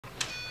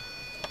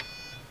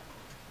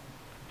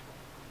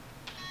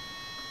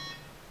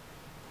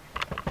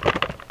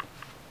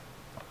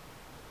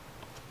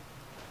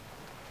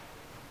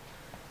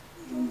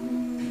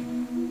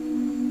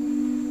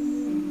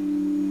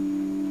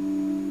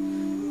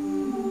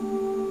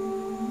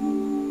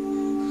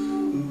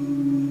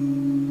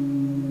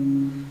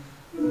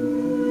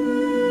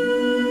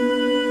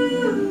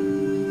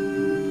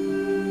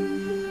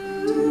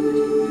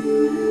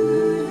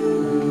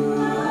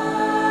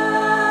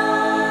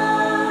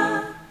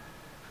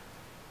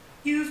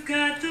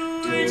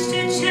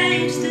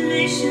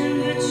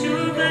conversation, but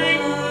you're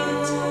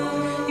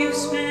biting. You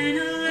spent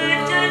a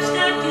lifetime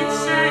stuck in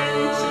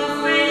silence,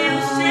 afraid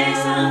you'll say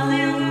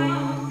something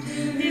wrong.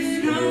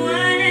 If no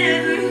one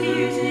ever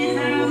hears it,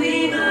 how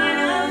we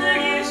gonna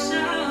learn your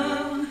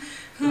song?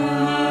 Come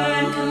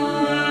on, come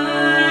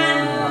on,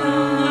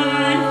 come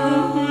on,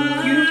 come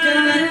on. You've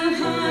got a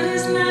heart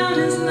as loud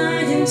as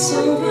mine, so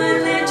why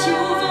let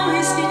your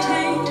voice be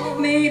tamed?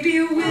 Maybe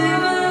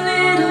we're a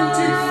little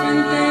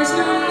different, there's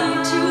no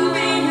need to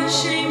be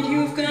ashamed.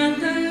 You've got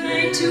the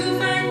light to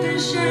fight the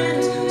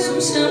shadows, so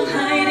stop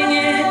hiding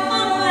it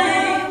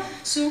away.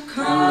 So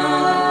come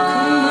on,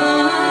 come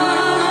on.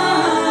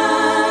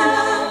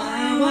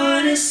 I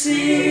wanna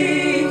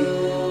sing,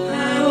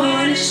 I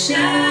wanna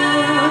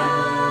shout,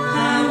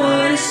 I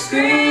wanna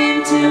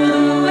scream till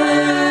the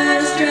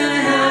words dry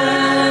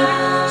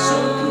out. So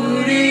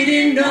put it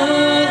in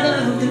all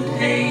of the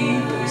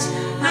papers.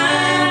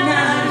 I'm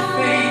not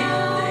afraid,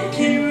 they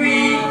can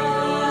read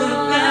all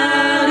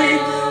about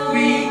it,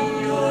 read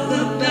all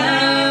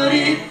about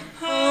it.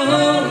 Oh,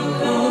 oh,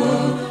 oh,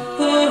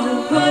 oh,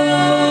 oh, oh,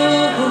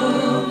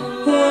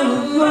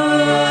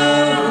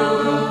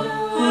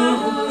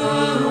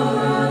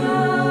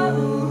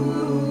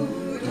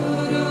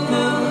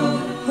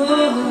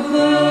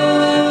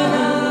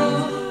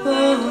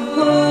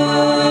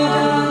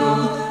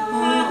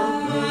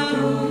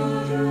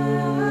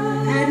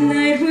 At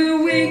night we're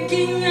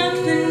waking up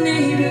the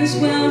neighbors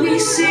while we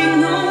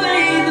sing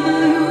away the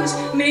blues,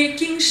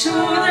 making sure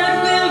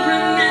that we're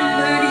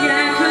remembered,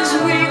 yeah, 'cause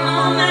we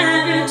all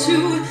matter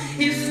too.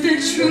 If the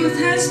truth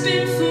has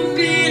been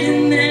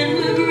forbidden, then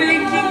we're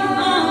breaking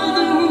all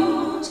the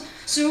rules.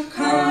 So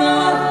come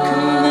on,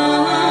 come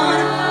on,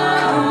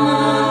 come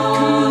on,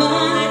 come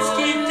on. Let's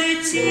get the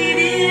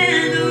TV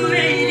and the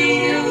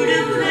radio to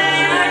play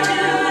our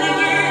tune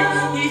again.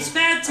 It's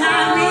about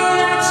time we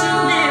got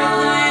some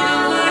airplay, the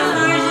worst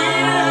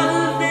version of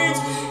events.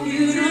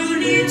 You don't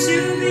need to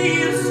be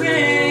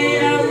afraid,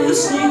 I will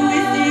sing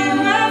with you,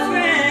 my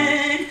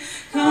friend.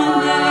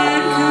 Come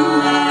on,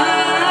 come on.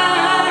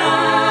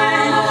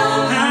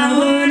 I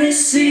wanna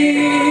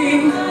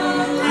sing,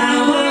 I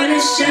wanna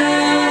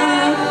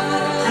shout,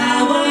 I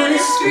wanna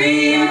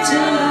scream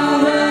till the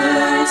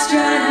words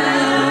dry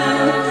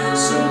out.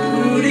 So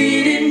put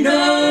it in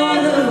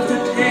all of the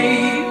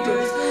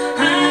papers.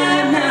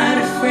 I'm not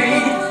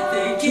afraid,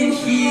 they can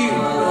hear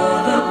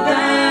all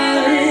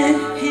about it,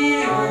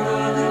 hear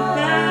all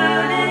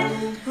about it.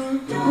 Oh,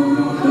 oh,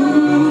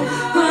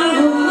 oh,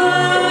 oh,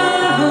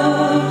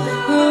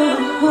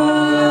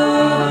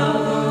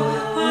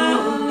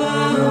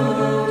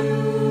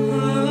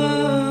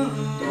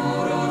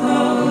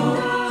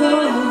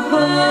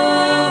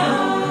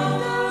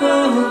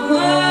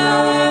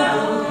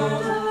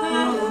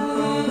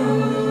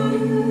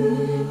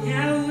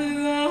 yeah,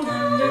 we're all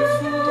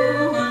wonderful,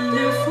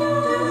 wonderful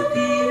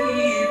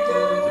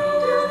people.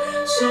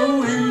 So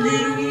when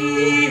did we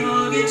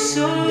all get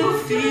so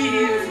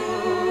fearful?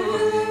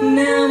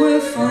 Now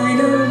we're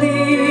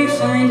finally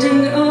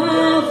finding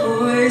our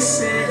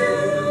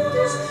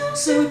voices.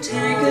 So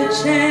take a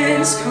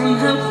chance, come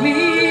help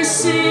me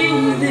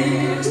sing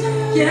this.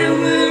 Yeah,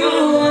 we're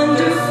all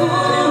wonderful,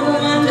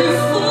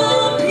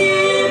 wonderful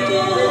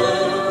people.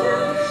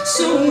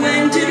 So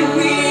when did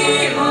we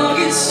all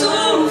get so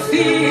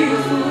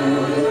fearful?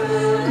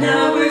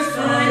 Now we're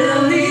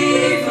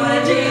finally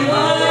finding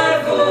our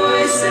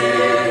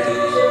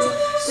voices.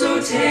 So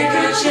take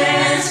a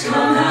chance,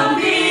 come help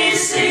me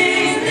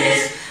sing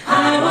this. I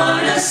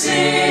wanna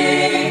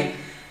sing,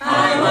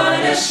 I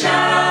wanna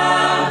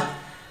shout,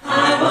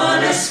 I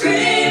wanna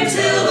scream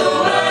till the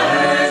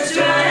words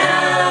dry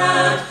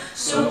out.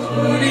 So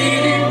put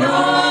it in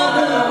all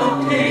of the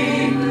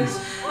papers.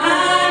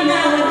 I'm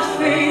not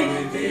afraid,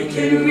 they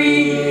can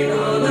read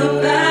all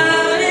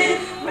about it,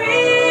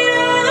 read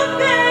all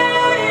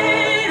about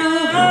it.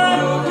 Oh,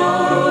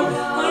 oh,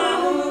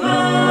 oh,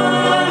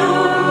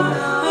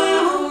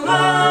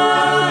 oh,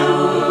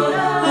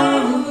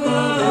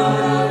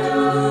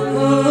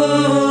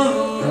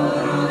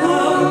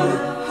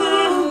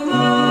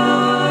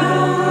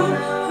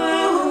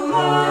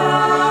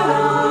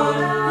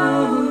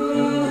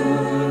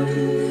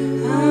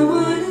 I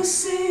wanna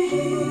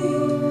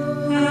sing,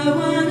 I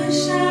wanna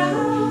shout,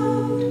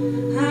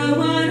 I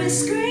wanna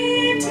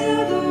scream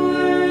till the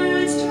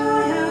words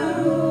dry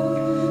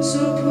out. So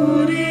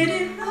put it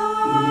in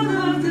all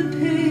of the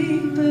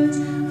papers.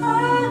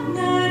 I'm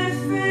not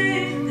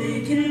afraid, they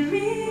can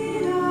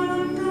read all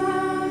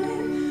about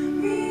it,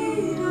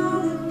 read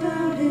all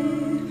about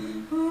it.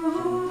 Oh.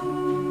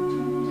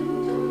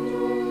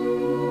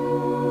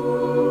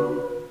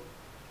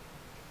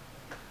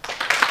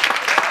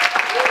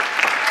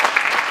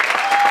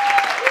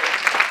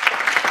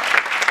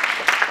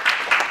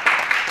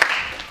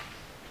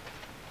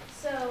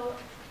 So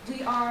we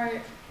are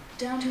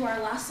down to our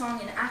last song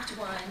in Act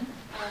 1,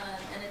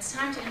 and it's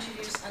time to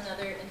introduce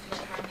another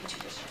Infinite Harmony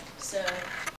tradition. So